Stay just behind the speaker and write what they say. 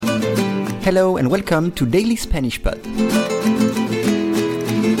Hello and welcome to Daily Spanish Pod.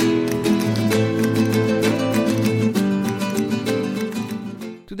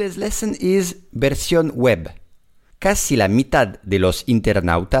 Today's lesson is versión web. Casi la mitad de los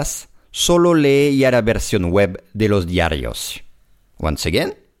internautas solo lee ya la versión web de los diarios. Once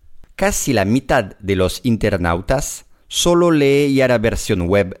again. Casi la mitad de los internautas solo lee ya la versión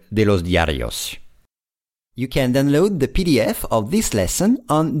web de los diarios. You can download the PDF of this lesson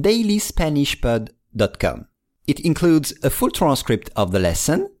on dailyspanishpod.com. It includes a full transcript of the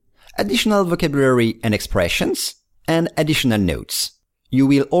lesson, additional vocabulary and expressions, and additional notes. You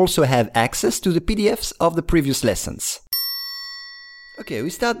will also have access to the PDFs of the previous lessons. Okay, we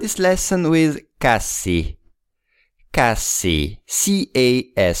start this lesson with casi. Casi.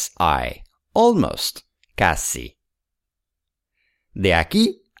 C-A-S-I. Almost. Casi. De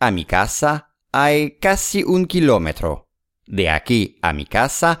aquí a mi casa hay casi 1 kilómetro. De aquí a mi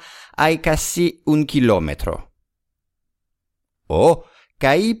casa hay casi 1 kilómetro. Oh,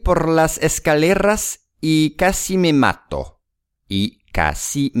 caí por las escaleras y casi me mato. Y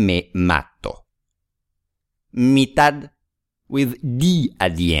casi me mato. Mitad with D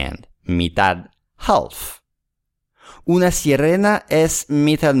at the end. Mitad, half. Una sirena es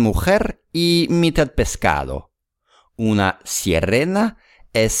mitad mujer y mitad pescado. Una sirena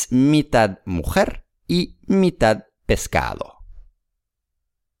es mitad mujer y mitad pescado.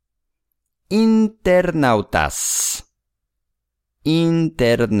 Internautas.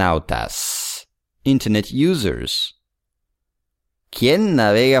 Internautas. Internet users. ¿Quién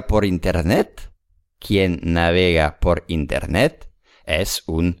navega por Internet? Quien navega por Internet es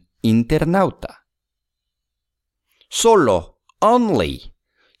un internauta. Solo, only,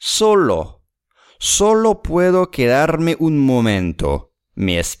 solo. Solo puedo quedarme un momento.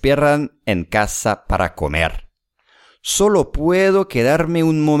 Me esperan en casa para comer. Solo puedo quedarme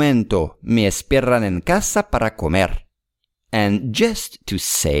un momento. Me esperan en casa para comer. And just to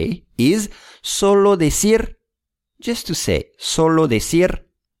say is solo decir. Just to say, solo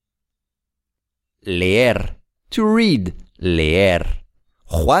decir. Leer, to read, leer.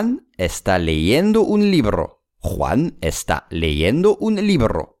 Juan está leyendo un libro. Juan está leyendo un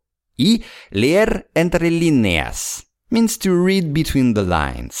libro. Y leer entre líneas means to read between the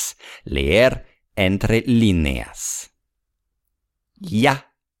lines. Leer entre líneas.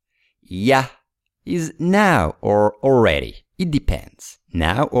 Ya. Ya is now or already. It depends.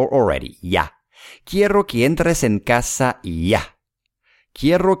 Now or already. Ya. Quiero que entres en casa ya.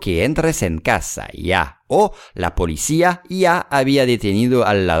 Quiero que entres en casa ya. O la policía ya había detenido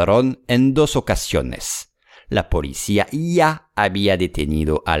al ladrón en 2 ocasiones. La policía ya había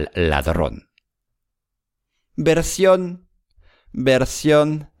detenido al ladrón. Versión,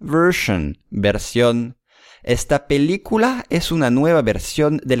 version. Esta película es una nueva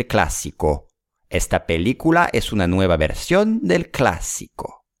versión del clásico. Esta película es una nueva versión del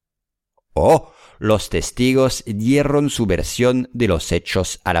clásico. Oh, los testigos dieron su versión de los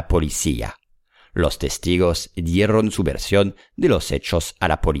hechos a la policía. Los testigos dieron su versión de los hechos a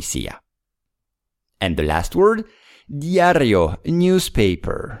la policía. And the last word, diario,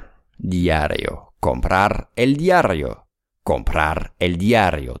 newspaper. Diario, comprar el diario. Comprar el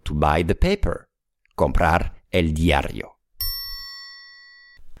diario, to buy the paper. Comprar el diario.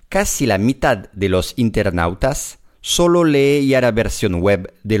 Casi la mitad de los internautas solo lee ya la versión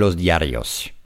web de los diarios.